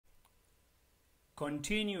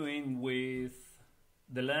continuing with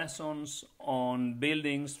the lessons on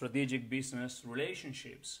building strategic business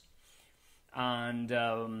relationships, and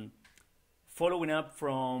following up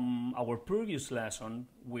from our previous lesson,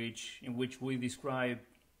 in which we describe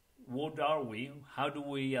what are we, how do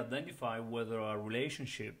we identify whether a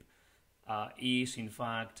relationship is in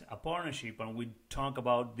fact a partnership, and we talk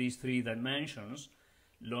about these three dimensions: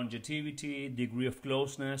 longevity, degree of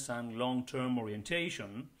closeness, and long-term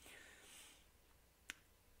orientation,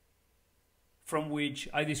 from which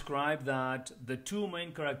I described that the two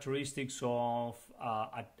main characteristics of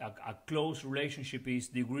a close relationship is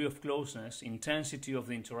degree of closeness, intensity of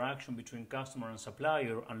the interaction between customer and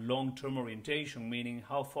supplier, and long-term orientation, meaning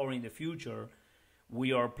how far in the future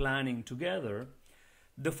we are planning together.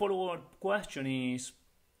 The follow-up question is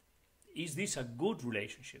this a good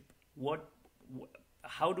relationship?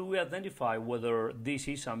 How do we identify whether this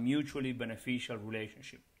is a mutually beneficial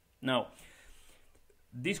relationship? Now,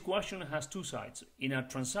 this question has two sides. In a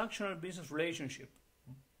transactional business relationship,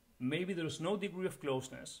 maybe there's no degree of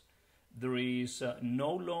closeness, there is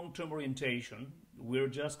no long-term orientation, we're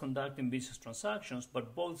just conducting business transactions,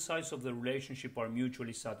 but both sides of the relationship are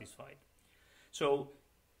mutually satisfied. So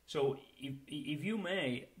if you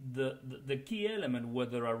may, the key element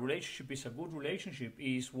whether a relationship is a good relationship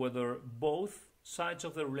is whether both sides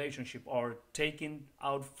of the relationship are taking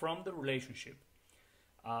out from the relationship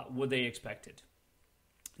what they expected.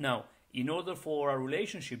 Now, in order for a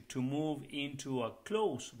relationship to move into a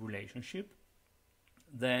close relationship,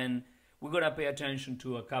 then we're going to pay attention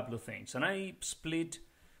to a couple of things. And I split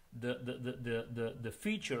the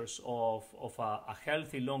features of a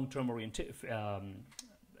healthy long-term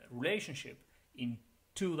relationship in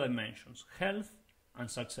two dimensions: health and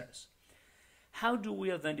success. How do we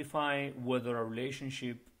identify whether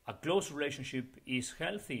a close relationship is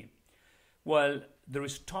healthy? Well, there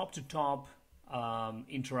is top-to-top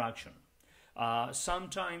interaction.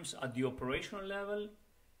 Sometimes at the operational level,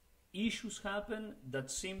 issues happen that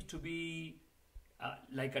seem to be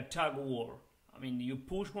like a tug of war. I mean, you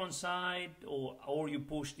push one side or you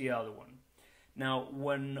push the other one. Now,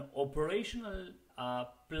 when operational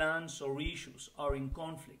plans or issues are in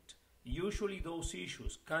conflict, usually those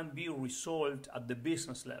issues can be resolved at the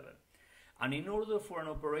business level. And in order for an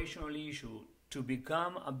operational issue to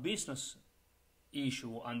become a business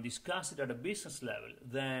issue and discuss it at a business level,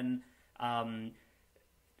 then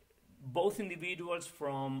both individuals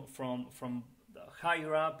from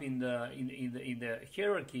higher up in the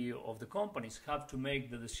hierarchy of the companies have to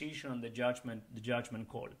make the decision and the judgment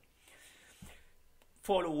call.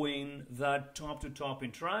 Following that top-to-top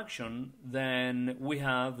interaction, then we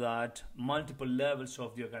have that multiple levels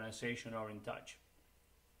of the organization are in touch.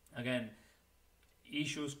 Again,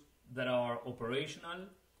 issues that are operational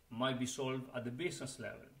might be solved at the business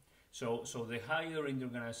level. So the higher in the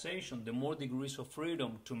organization, the more degrees of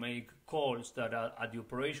freedom to make calls that at the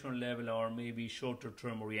operational level are maybe shorter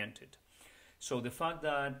term oriented. So the fact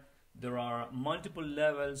that there are multiple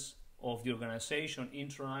levels of the organization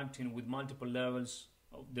interacting with multiple levels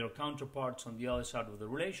of their counterparts on the other side of the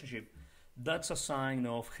relationship, that's a sign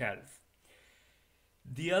of health.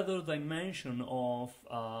 The other dimension of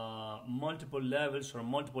multiple levels or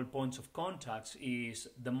multiple points of contacts is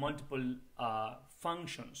the multiple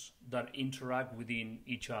functions that interact within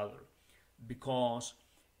each other. Because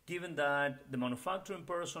given that the manufacturing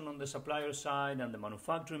person on the supplier side and the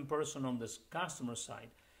manufacturing person on the customer side,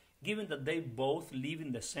 given that they both live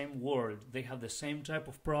in the same world, they have the same type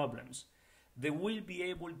of problems, they will be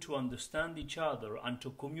able to understand each other and to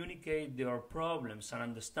communicate their problems and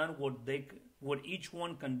understand what each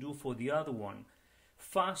one can do for the other one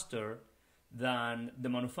faster than the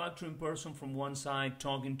manufacturing person from one side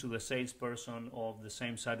talking to the salesperson of the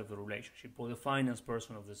same side of the relationship or the finance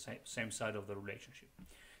person of the same side of the relationship.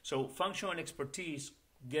 So functional expertise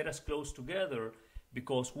get us close together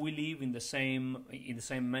because we live in the same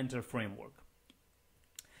mental framework.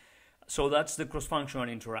 So that's the cross-functional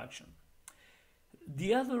interaction.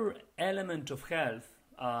 The other element of health,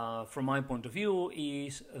 from my point of view,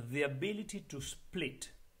 is the ability to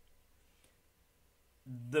split.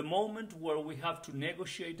 The moment where we have to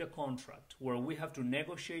negotiate a contract, where we have to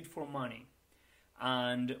negotiate for money,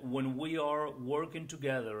 and when we are working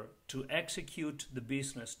together to execute the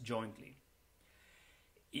business jointly.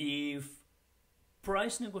 If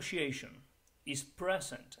price negotiation is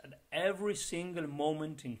present at every single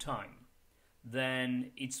moment in time,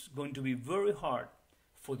 then it's going to be very hard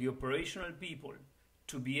for the operational people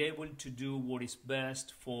to be able to do what is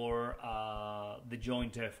best for the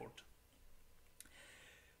joint effort.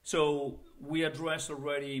 So we addressed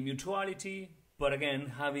already mutuality, but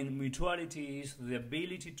again, having mutuality is the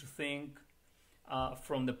ability to think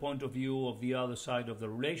from the point of view of the other side of the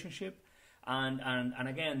relationship, and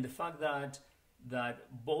again, the fact that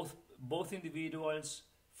both individuals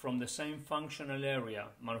from the same functional area,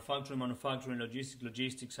 manufacturing,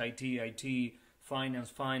 logistics, IT,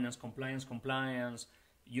 finance, compliance,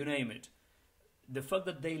 you name it. The fact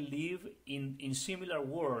that they live in similar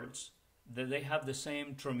worlds, that they have the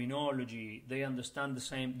same terminology, they understand the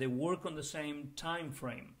same, they work on the same time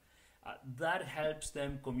frame, that helps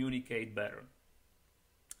them communicate better.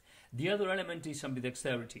 The other element is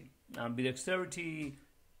ambidexterity. Ambidexterity,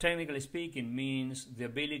 technically speaking, means the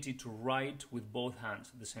ability to write with both hands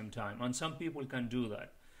at the same time, and some people can do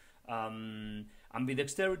that.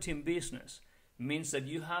 Ambidexterity in business means that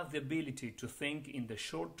you have the ability to think in the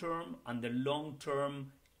short term and the long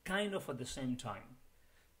term kind of at the same time.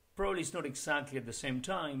 Probably it's not exactly at the same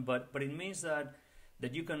time, but it means that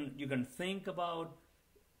you can think about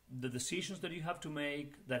the decisions that you have to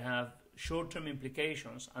make that have short-term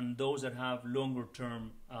implications and those that have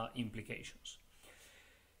longer-term implications.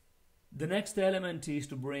 The next element is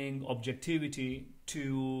to bring objectivity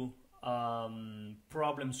to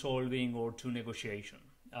problem solving or to negotiation.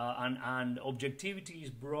 And objectivity is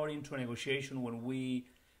brought into a negotiation when we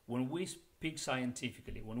speak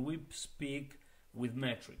scientifically, when we speak with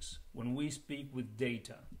metrics, when we speak with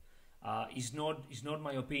data. It's not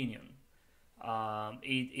my opinion.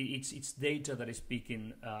 It's data that is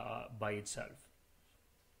speaking by itself.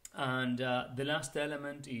 And the last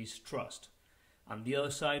element is trust. And the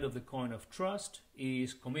other side of the coin of trust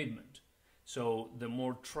is commitment. So the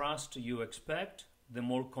more trust you expect, the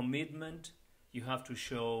more commitment you have to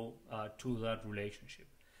show to that relationship.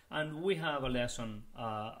 And we have a lesson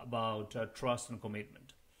about trust and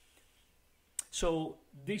commitment. So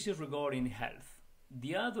this is regarding health.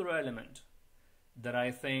 The other element that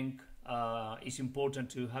I think is important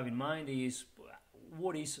to have in mind is,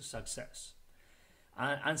 what is success?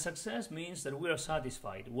 And success means that we are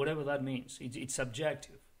satisfied, whatever that means. It's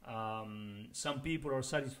subjective. Some people are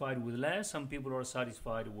satisfied with less, some people are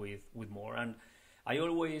satisfied with more. And I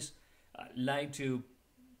always like to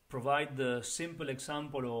provide the simple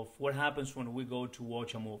example of what happens when we go to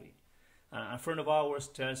watch a movie. A friend of ours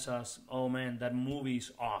tells us, oh man, that movie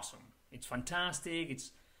is awesome. It's fantastic,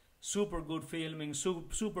 it's super good filming,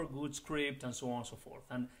 super good script, and so on and so forth.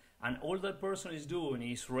 And all that person is doing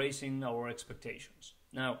is raising our expectations.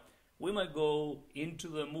 Now, we might go into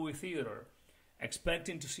the movie theater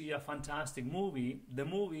expecting to see a fantastic movie. The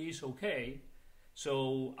movie is okay,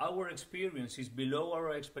 so our experience is below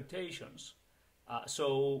our expectations,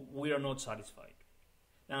 so we are not satisfied.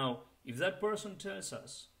 Now, if that person tells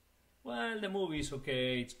us, well, the movie is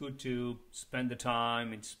okay, it's good to spend the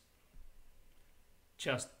time, it's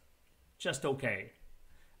just okay,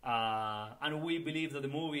 and we believe that the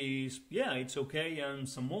movie is, yeah, it's okay and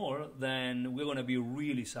some more, then we're going to be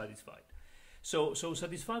really satisfied. So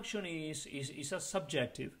satisfaction is a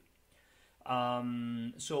subjective.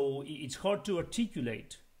 So it's hard to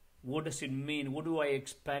articulate. What does it mean? What do I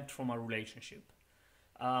expect from a relationship?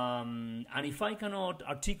 And if I cannot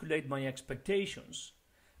articulate my expectations,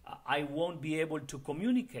 I won't be able to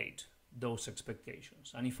communicate those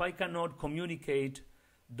expectations. And if I cannot communicate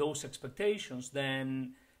those expectations,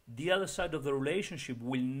 then the other side of the relationship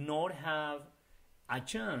will not have a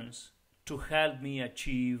chance to help me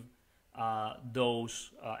achieve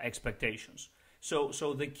those expectations.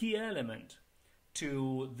 So the key element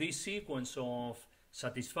to this sequence of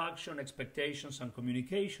satisfaction, expectations, and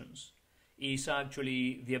communications is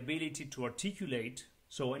actually the ability to articulate.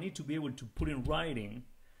 So I need to be able to put in writing,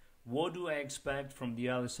 what do I expect from the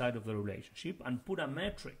other side of the relationship, and put a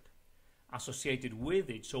metric associated with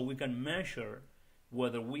it so we can measure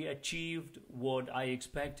whether we achieved what I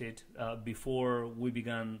expected before we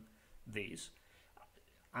began this.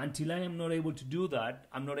 Until I am not able to do that,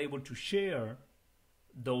 I'm not able to share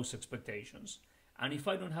those expectations. And if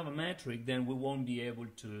I don't have a metric, then we won't be able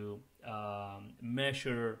to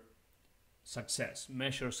measure success,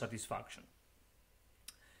 measure satisfaction.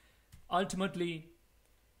 Ultimately,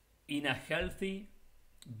 in a healthy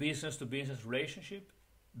business-to-business relationship,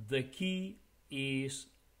 the key is,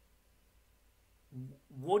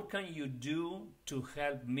 what can you do to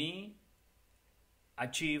help me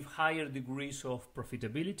achieve higher degrees of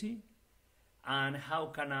profitability, and how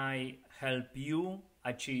can I help you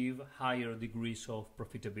achieve higher degrees of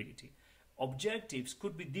profitability? Objectives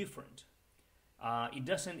could be different. It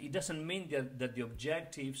doesn't mean that the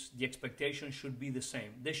objectives, the expectations should be the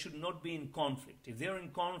same. They should not be in conflict. If they're in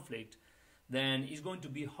conflict, then it's going to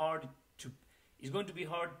be hard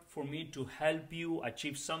for me to help you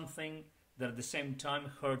achieve something that at the same time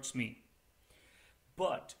hurts me.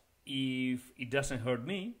 But if it doesn't hurt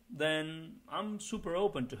me, then I'm super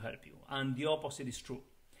open to help you. And the opposite is true.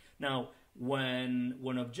 Now, when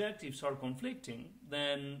objectives are conflicting,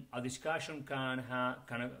 then a discussion can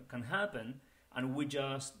happen, and we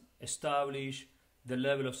just establish the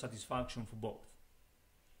level of satisfaction for both.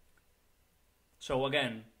 So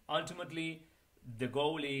again, ultimately, the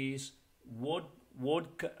goal is what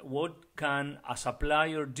can a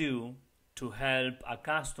supplier do to help a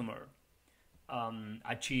customer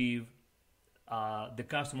achieve the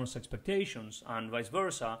customer's expectations, and vice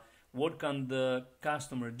versa. What can the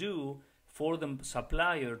customer do for the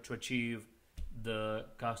supplier to achieve the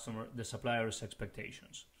supplier's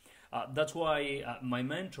expectations? That's why my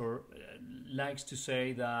mentor likes to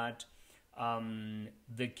say that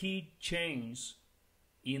the key chains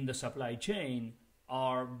in the supply chain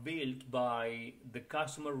are built by the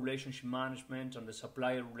customer relationship management and the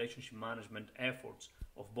supplier relationship management efforts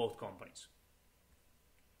of both companies.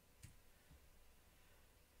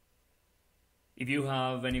 If you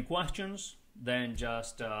have any questions, then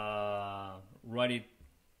just write it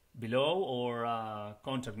below or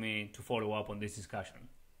contact me to follow up on this discussion.